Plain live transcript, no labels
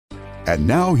And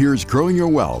now here's Growing Your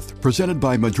Wealth, presented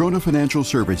by Madrona Financial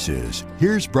Services.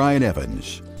 Here's Brian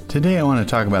Evans. Today I want to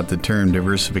talk about the term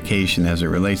diversification as it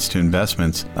relates to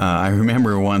investments. I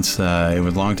remember once, it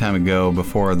was a long time ago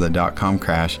before the dot-com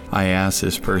crash, I asked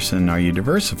this person, are you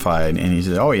diversified? And he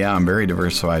said, oh yeah, I'm very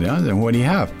diversified. I said, what do you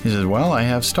have? He says, well, I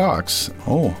have stocks.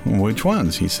 Oh, which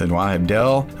ones? He said, well, I have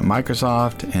Dell,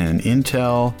 Microsoft, and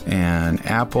Intel, and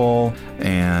Apple,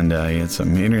 and he had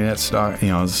some internet stock,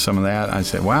 some of that. I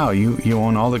said, wow, you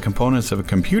own all the components of a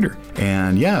computer.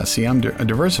 And yeah, see, I'm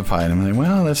diversified. I'm like,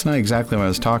 well, that's not exactly what I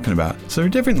was talking about. So there are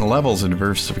different levels of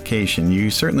diversification.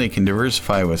 You certainly can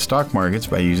diversify with stock markets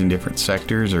by using different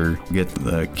sectors, or get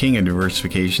the king of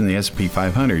diversification, the S&P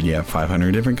 500. You have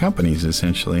 500 different companies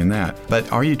essentially in that.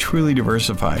 But are you truly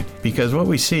diversified? Because what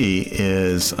we see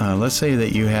is, let's say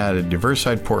that you had a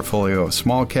diversified portfolio of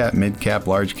small cap, mid cap,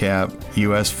 large cap,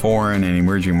 U.S., foreign, and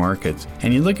emerging markets.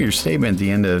 And you look at your statement at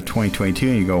the end of 2022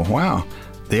 and you go, wow,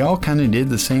 they all kind of did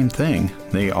the same thing.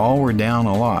 They all were down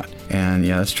a lot. And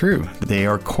yeah, that's true. They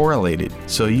are correlated.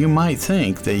 So you might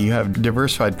think that you have a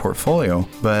diversified portfolio,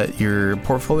 but your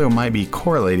portfolio might be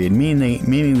correlated,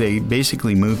 meaning they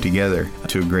basically move together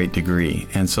to a great degree.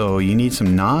 And so you need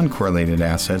some non-correlated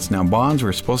assets. Now, bonds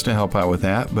were supposed to help out with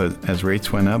that, but as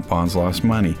rates went up, bonds lost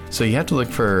money. So you have to look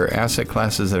for asset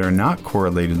classes that are not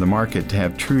correlated to the market to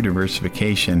have true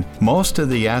diversification. Most of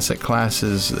the asset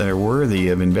classes that are worthy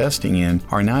of investing in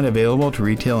are not available to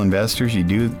retail investors. You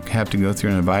do have to go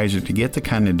through an advisor to get the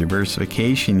kind of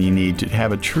diversification you need to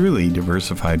have a truly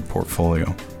diversified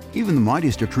portfolio. Even the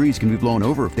mightiest of trees can be blown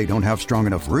over if they don't have strong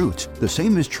enough roots. The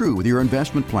same is true with your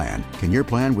investment plan. Can your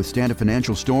plan withstand a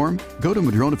financial storm? Go to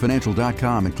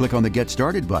MadronaFinancial.com and click on the Get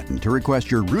Started button to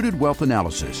request your Rooted Wealth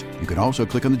Analysis. You can also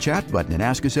click on the chat button and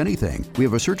ask us anything. We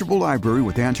have a searchable library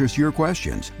with answers to your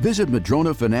questions. Visit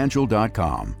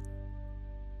MadronaFinancial.com.